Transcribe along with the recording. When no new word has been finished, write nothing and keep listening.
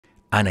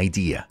An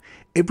idea.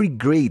 Every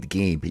great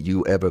game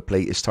you ever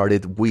play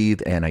started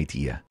with an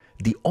idea.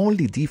 The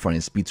only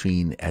difference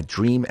between a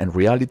dream and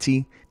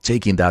reality,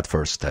 taking that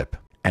first step.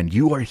 And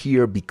you are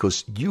here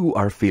because you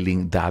are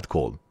feeling that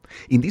call.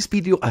 In this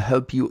video, I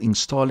help you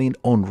installing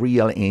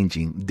Unreal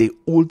Engine, the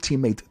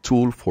ultimate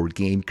tool for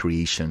game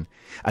creation,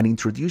 and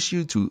introduce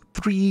you to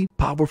 3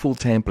 powerful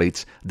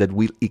templates that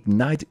will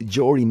ignite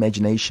your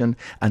imagination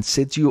and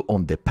set you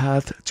on the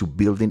path to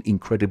building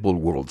incredible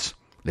worlds.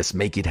 Let's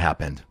make it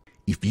happen.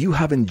 If you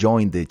haven't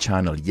joined the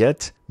channel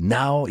yet,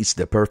 now is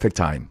the perfect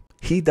time.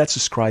 Hit that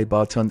subscribe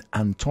button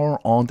and turn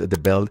on the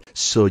bell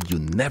so you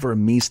never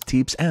miss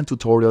tips and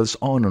tutorials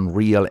on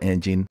Unreal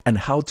Engine and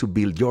how to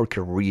build your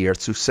career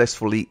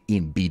successfully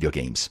in video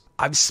games.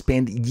 I've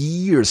spent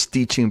years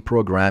teaching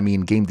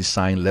programming, game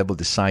design, level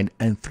design,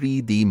 and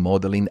 3D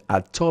modeling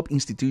at top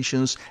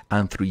institutions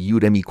and through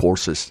Udemy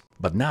courses.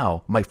 But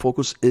now, my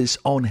focus is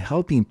on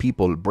helping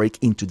people break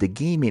into the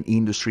gaming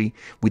industry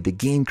with the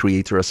Game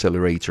Creator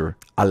Accelerator,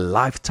 a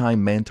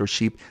lifetime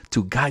mentorship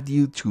to guide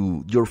you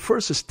to your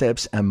first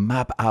steps and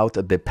map out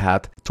the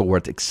path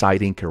toward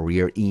exciting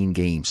career in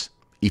games.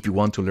 If you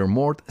want to learn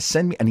more,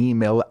 send me an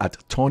email at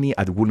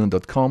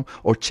tony@woolon.com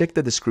or check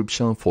the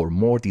description for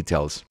more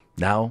details.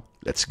 Now,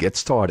 let's get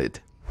started.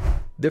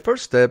 The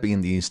first step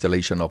in the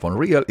installation of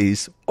Unreal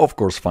is, of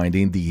course,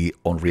 finding the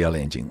Unreal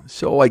Engine.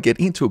 So I get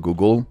into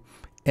Google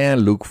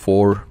and look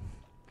for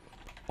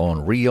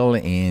Unreal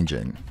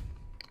Engine.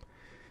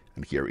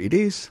 And here it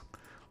is.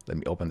 Let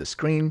me open the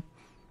screen.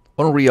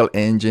 Unreal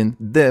Engine,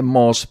 the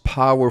most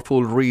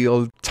powerful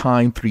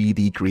real-time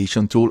 3D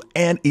creation tool,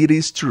 and it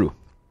is true.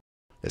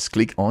 Let's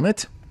click on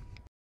it.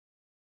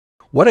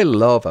 What I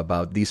love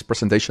about this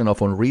presentation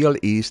of Unreal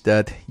is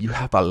that you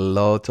have a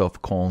lot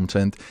of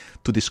content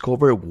to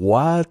discover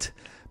what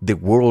the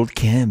world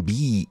can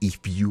be if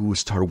you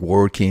start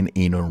working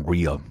in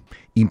Unreal.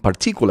 In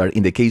particular,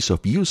 in the case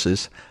of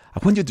uses,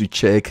 I want you to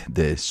check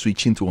the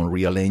switching to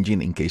Unreal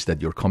Engine in case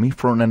that you're coming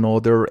from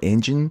another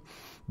engine,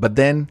 but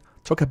then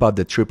talk about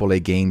the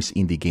AAA games,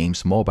 indie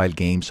games, mobile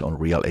games,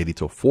 Unreal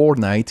Editor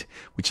Fortnite,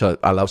 which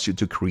allows you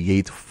to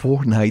create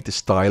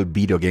Fortnite-style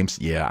video games.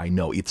 Yeah, I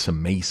know, it's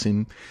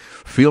amazing.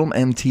 Film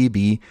and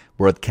TV,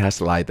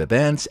 broadcast live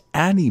events,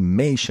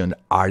 animation,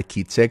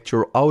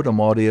 architecture,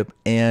 automotive,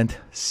 and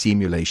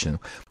simulation.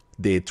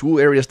 The 2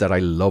 areas that I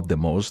love the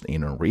most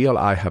in Unreal,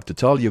 I have to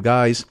tell you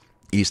guys,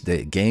 is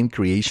the game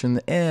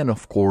creation and,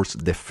 of course,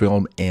 the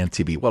film and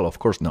TV. Well, of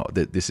course, no,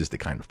 this is the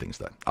kind of things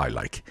that I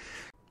like.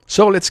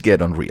 So let's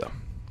get Unreal.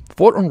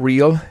 For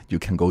Unreal, you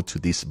can go to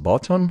this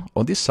button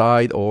on this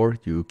side or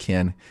you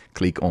can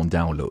click on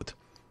download.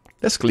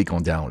 Let's click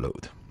on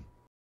download.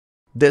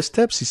 The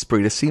steps is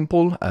pretty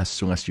simple. As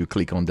soon as you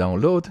click on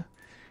download,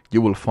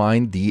 you will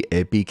find the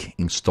Epic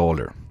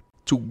installer.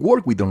 To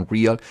work with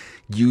Unreal,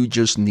 you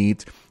just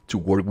need to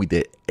work with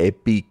the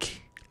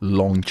Epic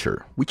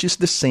launcher, which is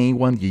the same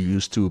one you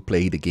use to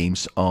play the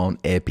games on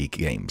Epic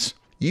Games.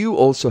 You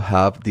also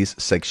have this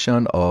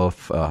section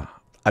of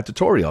a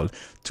tutorial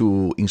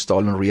to install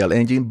Unreal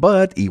Engine,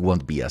 but it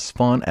won't be as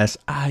fun as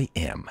I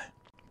am.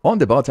 On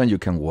the button, you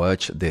can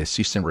watch the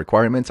system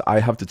requirements.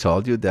 I have to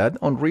tell you that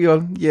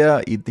Unreal,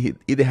 yeah,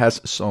 it has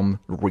some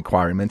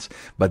requirements,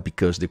 but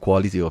because the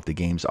quality of the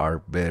games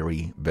are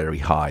very, very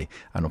high.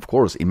 And of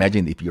course,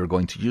 imagine if you're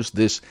going to use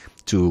this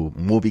to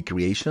movie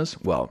creations,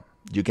 well,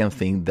 you can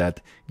think that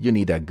you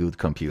need a good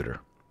computer.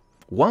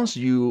 Once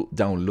you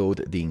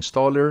download the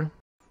installer,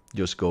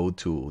 just go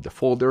to the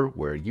folder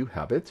where you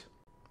have it.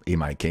 In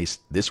my case,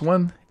 this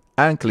one,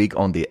 and click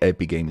on the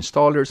Epic Game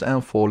Installers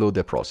and follow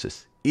the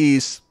process.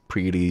 It's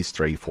pretty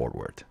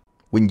straightforward.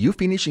 When you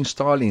finish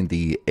installing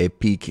the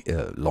Epic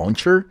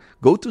launcher,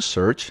 go to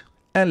search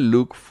and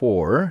look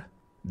for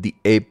the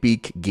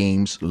Epic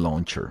Games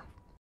Launcher.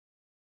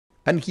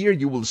 And here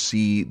you will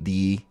see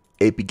the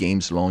Epic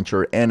Games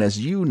Launcher. And as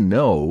you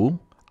know,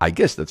 I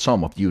guess that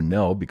some of you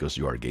know because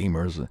you are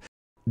gamers,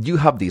 you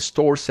have the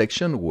store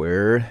section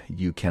where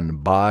you can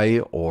buy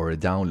or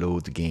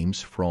download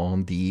games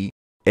from the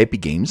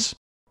Epic Games,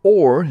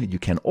 or you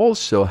can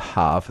also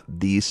have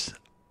this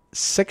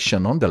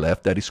section on the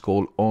left that is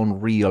called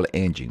Unreal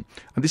Engine.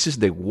 And this is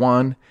the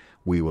one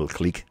we will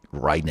click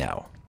right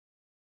now.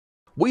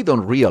 With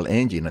Unreal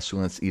Engine, as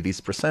soon as it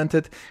is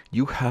presented,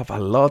 you have a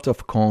lot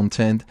of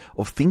content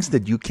of things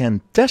that you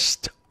can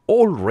test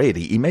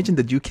already. Imagine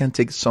that you can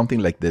take something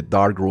like the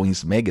Dark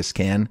Ruins Mega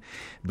Scan,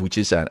 which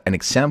is an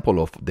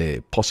example of the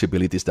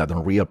possibilities that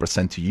Unreal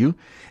present to you,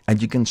 and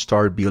you can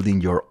start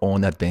building your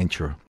own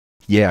adventure.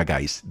 Yeah,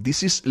 guys,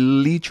 this is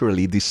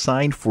literally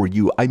designed for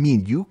you. I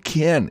mean, you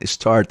can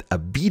start a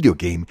video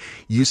game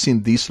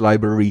using this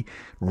library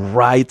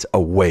right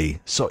away.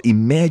 So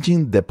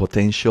imagine the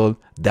potential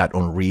that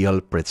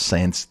Unreal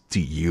presents to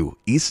you.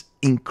 It's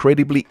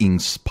incredibly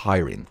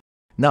inspiring.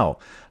 Now,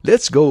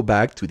 let's go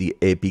back to the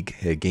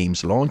Epic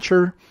Games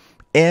Launcher.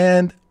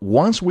 And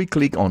once we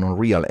click on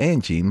Unreal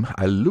Engine,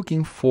 I'm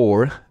looking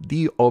for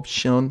the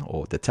option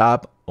or the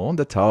tab on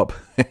the top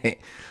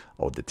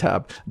of the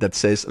tab that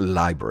says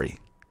Library.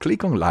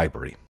 Click on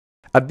Library.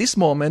 At this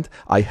moment,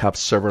 I have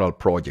several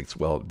projects.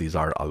 Well, these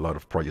are a lot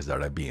of projects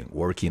that I've been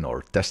working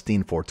or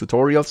testing for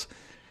tutorials.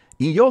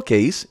 In your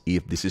case,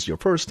 if this is your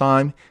first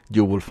time,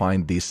 you will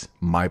find this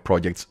My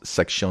Projects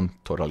section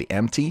totally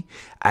empty,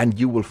 and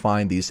you will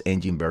find these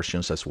engine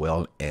versions as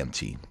well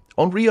empty.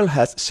 Unreal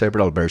has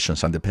several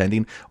versions, and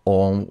depending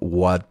on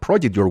what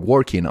project you're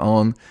working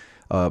on,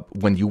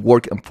 when you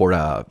work for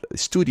a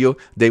studio,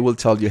 they will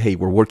tell you, hey,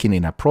 we're working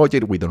in a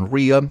project with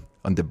Unreal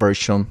on the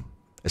version,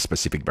 a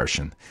specific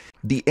version.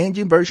 The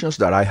engine versions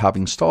that I have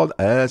installed,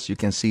 as you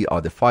can see,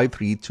 are the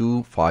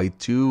 5.3.2,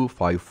 5.2,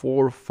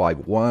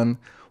 5.4, 5.1,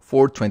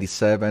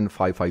 4.27,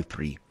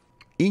 5.5.3.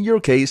 In your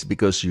case,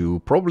 because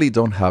you probably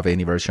don't have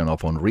any version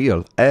of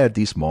Unreal at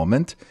this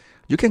moment,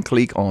 you can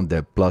click on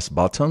the plus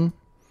button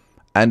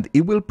and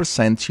it will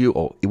present you,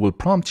 or it will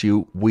prompt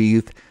you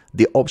with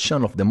the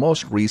option of the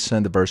most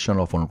recent version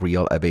of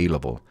Unreal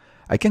available.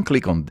 I can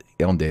click on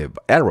the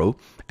arrow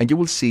and you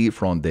will see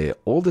from the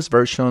oldest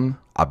version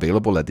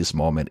available at this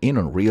moment in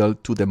Unreal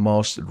to the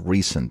most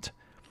recent.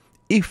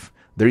 If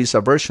there is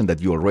a version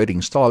that you already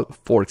installed,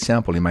 for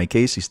example, in my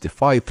case, it's the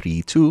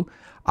 5.3.2,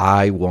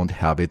 I won't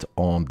have it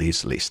on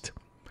this list.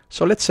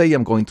 So let's say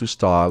I'm going to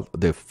install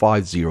the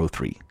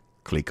 5.0.3.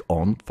 Click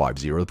on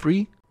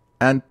 5.0.3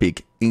 and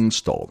pick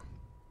Install.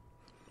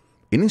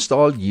 In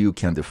Install, you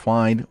can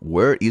define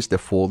where is the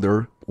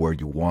folder where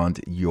you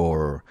want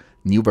your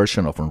new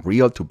version of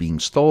Unreal to be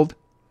installed.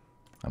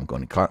 I'm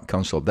going to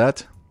cancel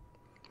that.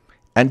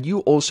 And you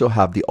also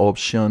have the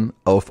option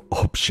of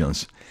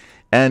options.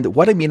 And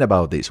what I mean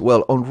about this?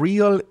 Well,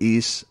 Unreal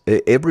is,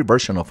 every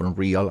version of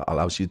Unreal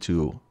allows you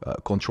to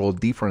control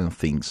different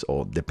things,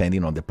 or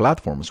depending on the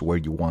platforms where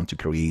you want to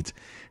create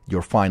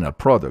your final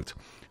product.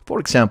 For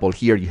example,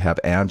 here you have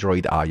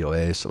Android,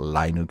 iOS,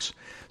 Linux.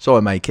 So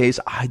in my case,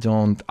 I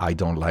don't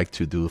like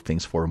to do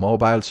things for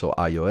mobile, so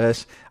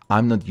iOS.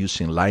 I'm not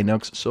using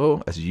Linux,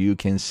 so as you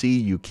can see,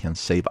 you can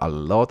save a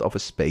lot of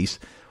space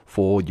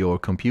for your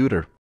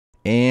computer.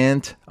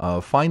 And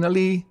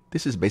finally,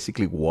 this is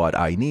basically what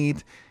I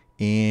need.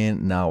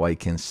 And now I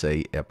can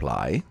say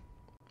apply.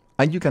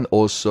 And you can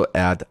also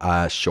add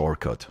a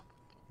shortcut.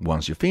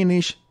 Once you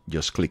finish,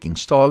 just click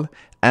install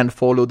and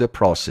follow the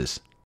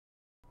process.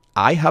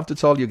 I have to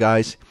tell you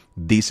guys,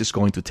 this is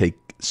going to take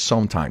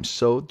some time.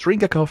 So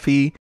drink a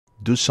coffee,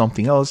 do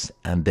something else,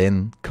 and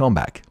then come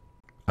back.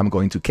 I'm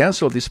going to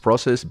cancel this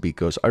process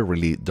because I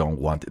really don't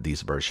want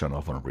this version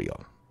of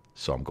Unreal.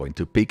 So I'm going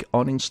to pick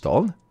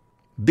uninstall.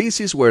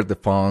 This is where the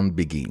fun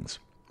begins.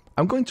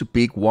 I'm going to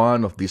pick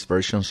one of these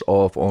versions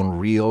of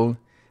Unreal.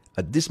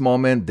 At this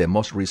moment, the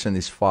most recent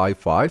is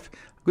 5.5. I'm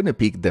going to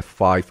pick the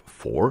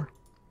 5.4,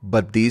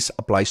 but this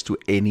applies to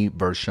any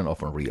version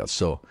of Unreal,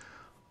 so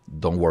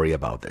don't worry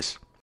about this.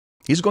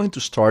 It's going to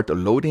start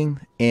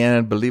loading,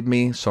 and believe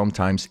me,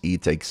 sometimes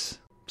it takes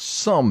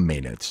some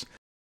minutes.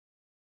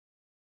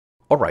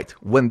 All right,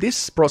 when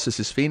this process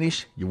is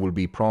finished, you will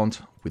be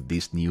prompted with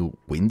this new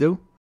window.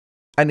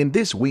 And in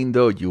this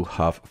window, you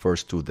have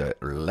first to the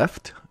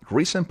left,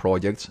 recent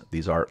projects.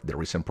 These are the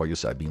recent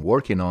projects I've been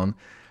working on.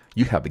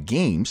 You have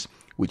games,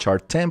 which are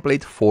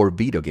template for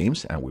video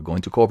games, and we're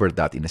going to cover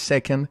that in a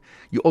second.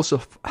 You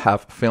also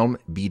have film,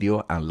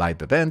 video, and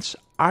live events,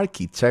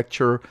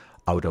 architecture,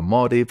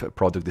 automotive,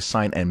 product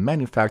design and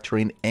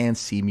manufacturing, and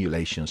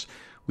simulations,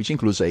 which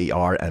includes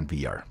AR and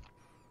VR.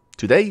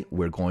 Today,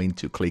 we're going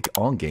to click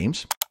on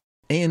games,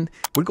 and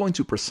we're going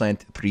to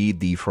present 3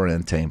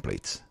 different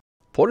templates.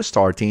 For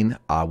starting,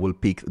 I will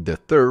pick the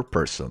third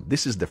person.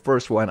 This is the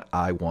first one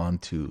I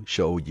want to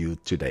show you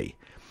today.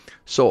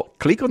 So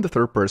click on the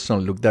third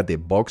person, look that the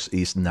box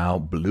is now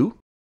blue.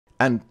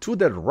 And to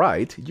the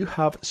right, you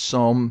have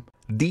some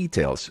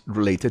details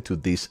related to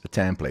this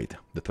template.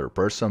 The third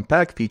person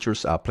pack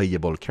features a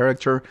playable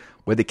character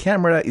where the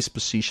camera is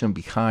positioned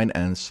behind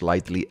and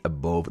slightly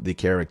above the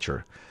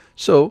character.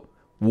 So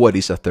what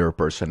is a third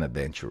person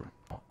adventure?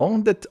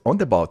 On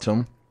the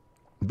bottom,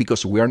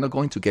 because we are not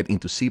going to get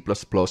into C++,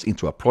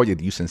 into a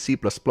project using C++,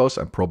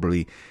 and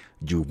probably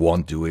you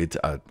won't do it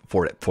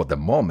for the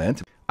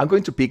moment, I'm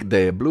going to pick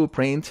the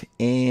blueprint,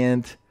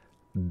 and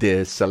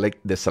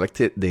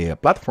the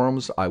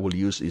platforms I will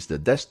use is the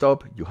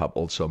desktop. You have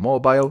also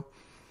mobile.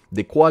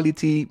 The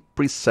quality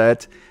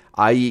preset,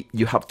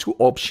 you have 2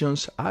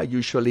 options. I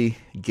usually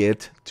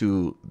get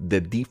to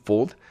the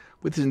default,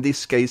 which in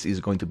this case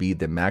is going to be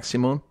the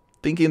maximum,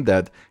 thinking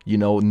that, you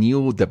know,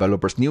 new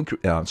developers, new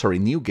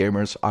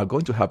gamers are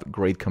going to have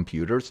great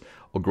computers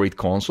or great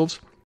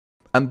consoles.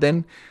 And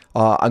then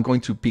I'm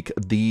going to pick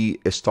the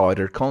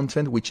starter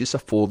content, which is a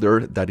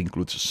folder that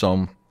includes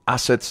some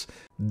assets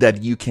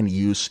that you can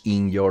use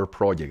in your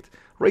project.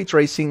 Ray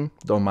tracing,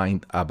 don't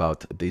mind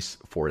about this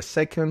for a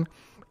second.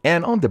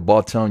 And on the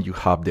bottom, you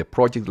have the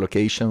project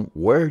location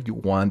where you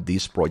want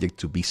this project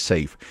to be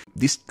saved.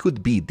 This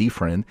could be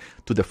different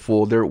to the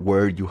folder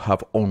where you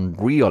have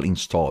Unreal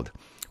installed.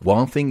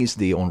 One thing is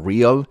the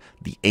Unreal,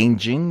 the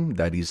engine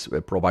that is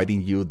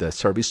providing you the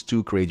service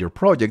to create your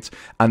projects,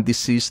 and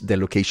this is the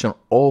location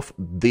of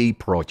the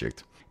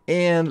project.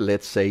 And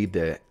let's say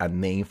a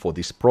name for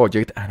this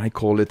project, and I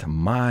call it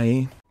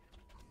My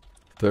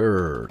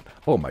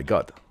oh my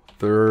God,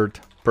 third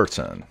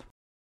person,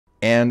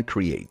 and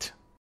create.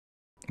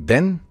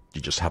 Then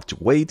you just have to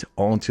wait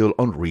until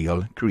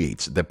Unreal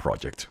creates the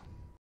project.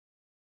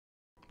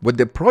 When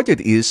the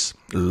project is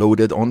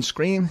loaded on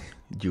screen,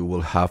 you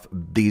will have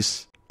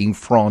this in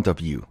front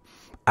of you.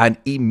 And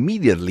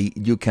immediately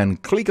you can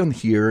click on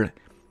here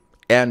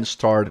and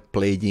start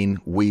playing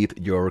with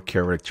your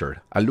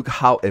character. And look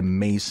how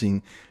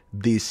amazing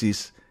this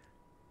is.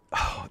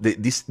 Oh,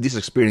 this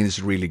experience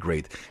is really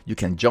great. You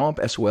can jump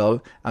as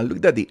well, and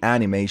look that the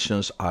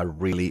animations are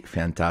really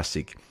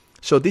fantastic.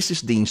 So this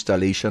is the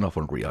installation of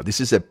Unreal.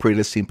 This is a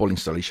pretty simple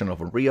installation of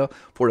Unreal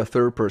for a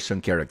third-person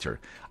character.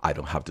 I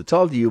don't have to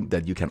tell you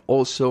that you can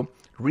also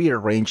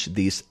rearrange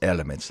these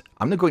elements.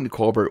 I'm not going to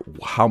cover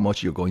how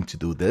much you're going to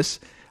do this,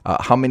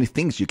 how many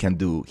things you can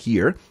do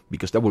here,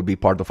 because that will be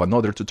part of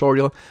another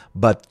tutorial,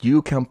 but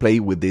you can play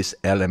with these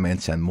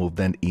elements and move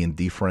them in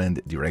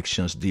different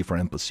directions,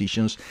 different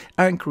positions,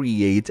 and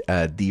create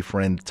a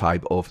different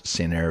type of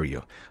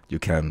scenario. You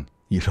can,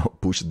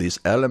 push these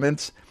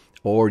elements,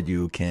 or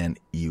you can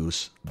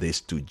use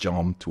this to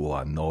jump to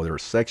another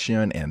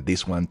section and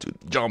this one to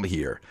jump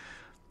here.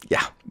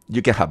 Yeah,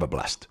 you can have a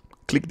blast.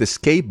 Click the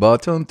escape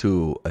button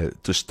to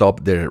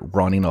stop the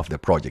running of the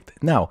project.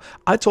 Now,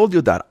 I told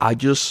you that I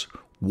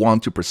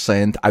want to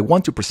present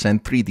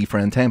 3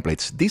 different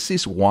templates. This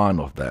is one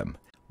of them.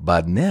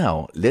 But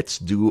now let's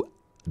do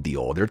the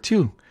other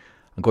 2.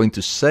 I'm going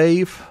to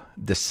save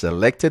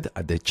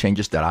the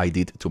changes that I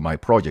did to my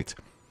project.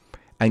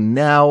 And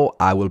now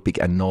I will pick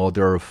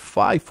another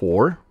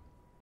 5-4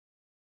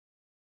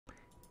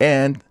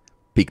 and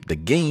pick the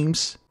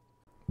games.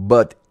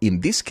 But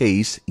in this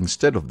case,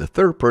 instead of the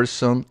third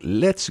person,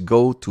 let's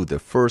go to the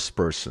first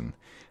person.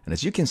 And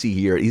as you can see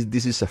here,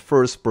 this is a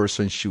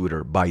first-person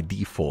shooter by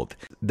default.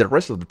 The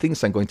rest of the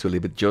things I'm going to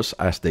leave it just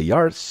as they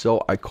are.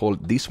 So I call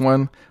this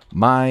one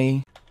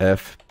My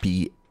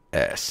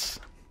FPS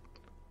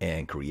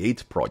and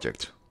create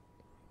project.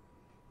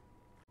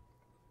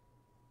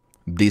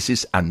 This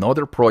is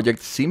another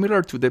project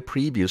similar to the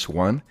previous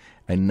one.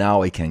 And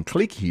now I can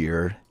click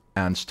here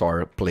and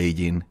start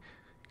playing.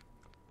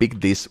 Pick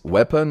this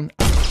weapon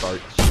and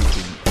start shooting.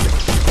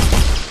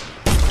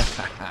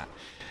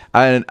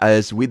 And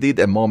as we did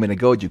a moment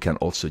ago, you can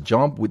also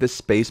jump with the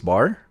space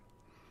bar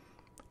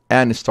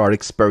and start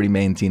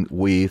experimenting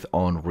with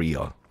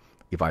Unreal.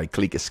 If I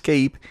click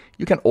escape,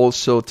 you can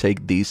also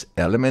take these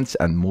elements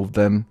and move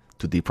them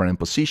to different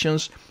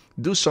positions.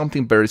 Do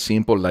something very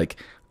simple like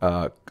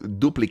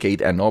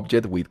duplicate an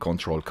object with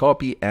Control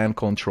Copy and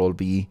Control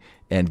V,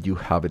 and you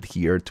have it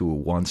here to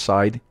one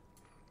side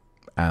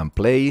and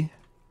play.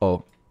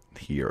 Oh,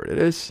 here it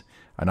is.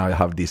 And I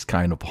have this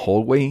kind of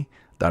hallway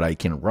that I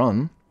can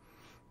run.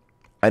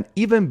 And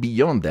even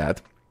beyond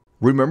that,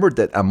 remember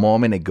that a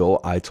moment ago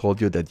I told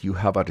you that you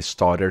have a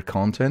starter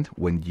content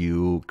when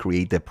you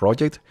create the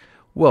project?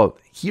 Well,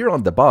 here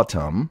on the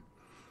bottom,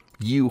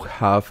 you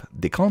have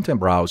the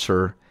content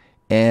browser,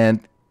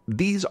 and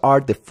these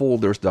are the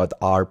folders that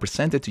are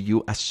presented to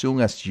you as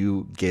soon as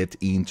you get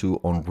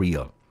into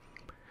Unreal.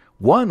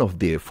 One of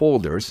the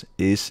folders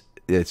is,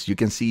 as you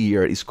can see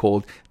here, is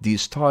called the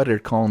starter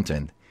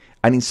content.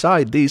 And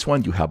inside this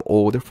one, you have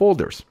all the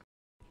folders.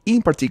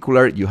 In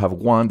particular, you have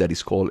one that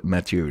is called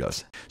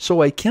materials.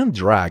 So I can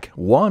drag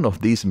one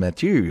of these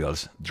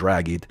materials,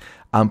 drag it,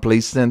 and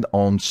place them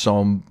on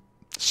some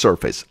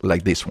surface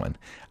like this one.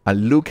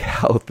 And look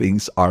how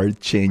things are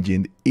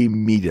changing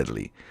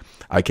immediately.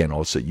 I can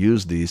also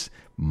use this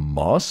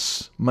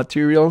moss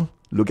material.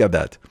 Look at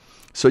that.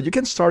 So you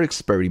can start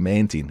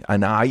experimenting,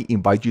 and I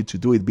invite you to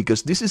do it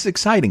because this is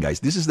exciting, guys.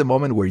 This is the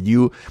moment where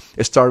you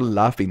start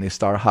laughing and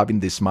start having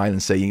this smile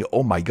and saying,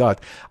 oh my God,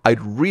 I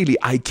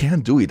can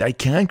do it. I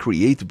can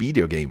create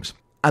video games.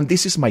 And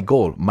this is my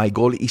goal. My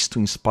goal is to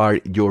inspire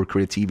your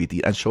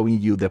creativity and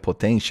showing you the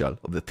potential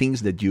of the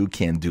things that you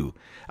can do.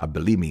 And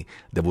believe me,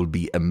 there will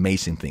be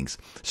amazing things.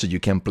 So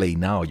you can play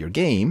now your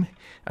game,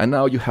 and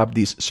now you have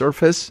this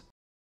surface.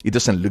 It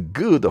doesn't look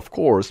good, of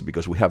course,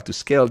 because we have to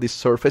scale this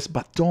surface,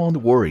 but don't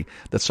worry.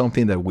 That's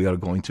something that we are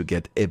going to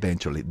get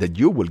eventually, that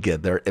you will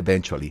get there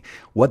eventually.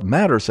 What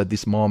matters at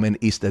this moment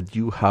is that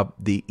you have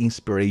the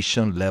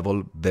inspiration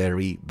level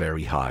very,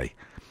 very high.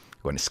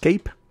 Go and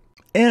escape.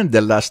 And the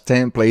last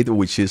template,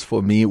 which is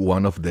for me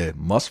one of the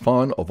most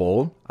fun of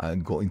all,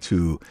 I'm going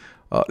to,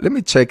 let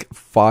me check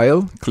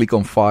File, click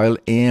on File,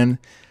 and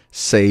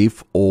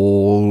save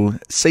all,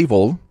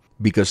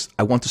 because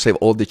I want to save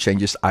all the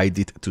changes I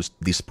did to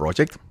this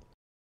project.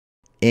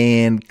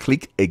 And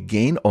click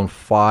again on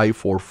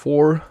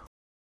 544,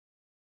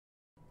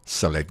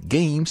 select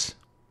Games,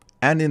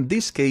 and in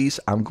this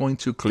case, I'm going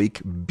to click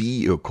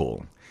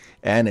Vehicle.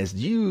 And as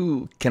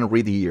you can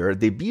read here,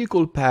 the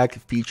vehicle pack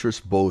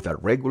features both a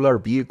regular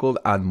vehicle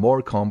and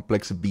more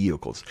complex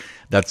vehicles.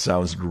 That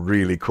sounds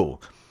really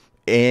cool.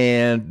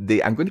 And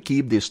I'm going to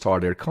keep the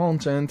starter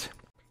content.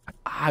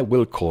 I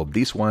will call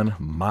this one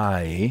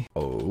my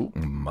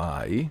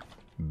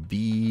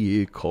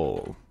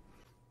vehicle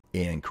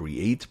and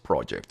create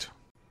project.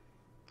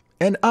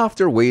 And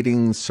after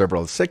waiting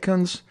several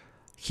seconds,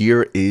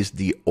 here is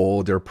the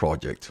other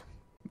project.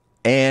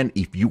 And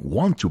if you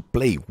want to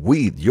play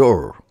with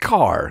your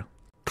car,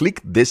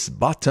 click this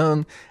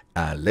button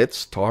and let's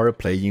start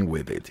playing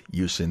with it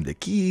using the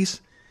keys.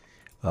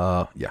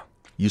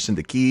 Using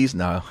the keys,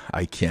 now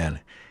I can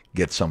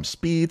get some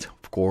speed,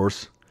 of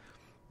course,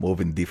 move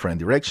in different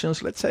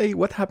directions. Let's say,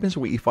 what happens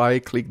if I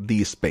click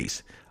this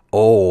space?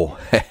 Oh,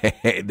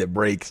 the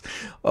brakes.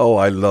 Oh,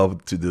 I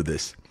love to do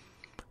this.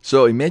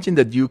 So imagine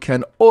that you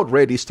can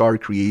already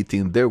start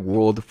creating the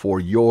world for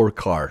your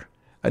car.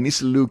 And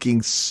it's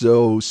looking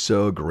so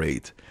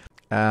great.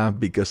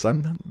 Because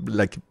I'm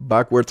like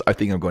backwards, I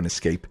think I'm going to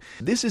escape.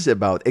 This is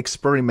about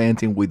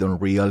experimenting with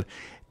Unreal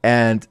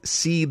and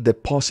see the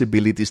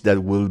possibilities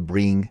that will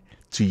bring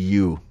to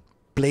you.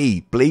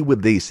 Play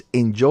with this,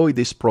 enjoy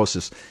this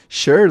process,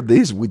 share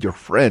this with your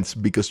friends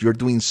because you're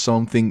doing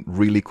something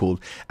really cool.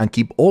 And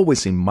keep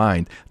always in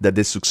mind that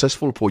the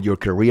successful for your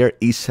career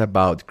is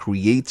about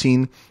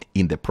creating.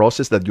 In the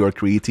process that you are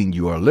creating,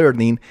 you are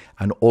learning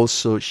and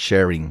also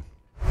sharing.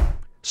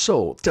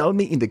 So tell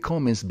me in the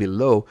comments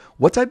below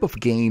what type of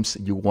games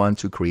you want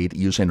to create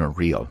using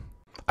Unreal.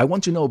 I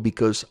want to know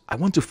because I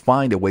want to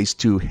find ways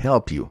to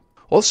help you.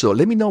 Also,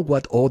 let me know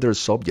what other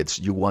subjects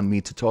you want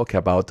me to talk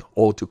about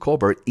or to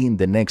cover in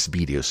the next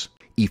videos.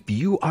 If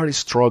you are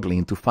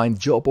struggling to find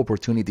job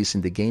opportunities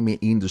in the gaming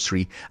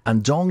industry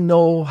and don't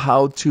know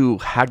how to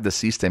hack the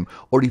system,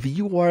 or if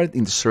you are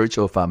in search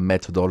of a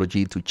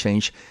methodology to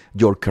change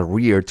your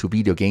career to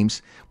video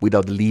games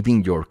without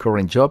leaving your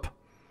current job,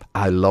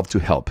 I love to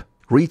help.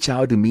 Reach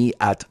out to me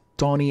at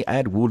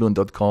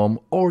tony@woolon.com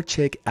or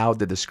check out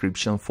the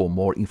description for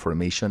more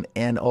information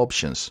and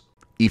options.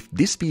 If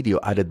this video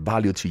added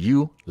value to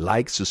you,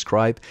 like,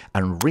 subscribe,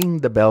 and ring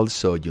the bell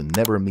so you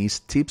never miss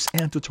tips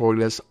and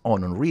tutorials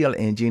on Unreal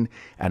Engine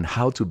and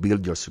how to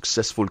build your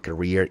successful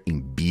career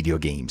in video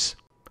games.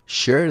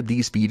 Share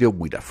this video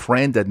with a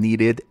friend that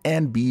needs it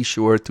and be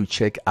sure to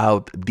check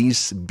out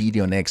this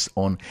video next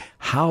on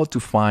how to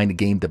find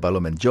game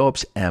development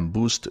jobs and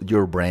boost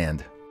your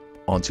brand.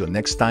 Until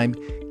next time,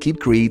 keep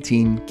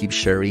creating, keep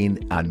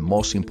sharing, and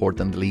most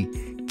importantly,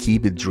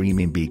 keep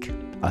dreaming big.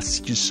 I'll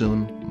see you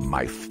soon,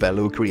 my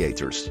fellow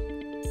creators.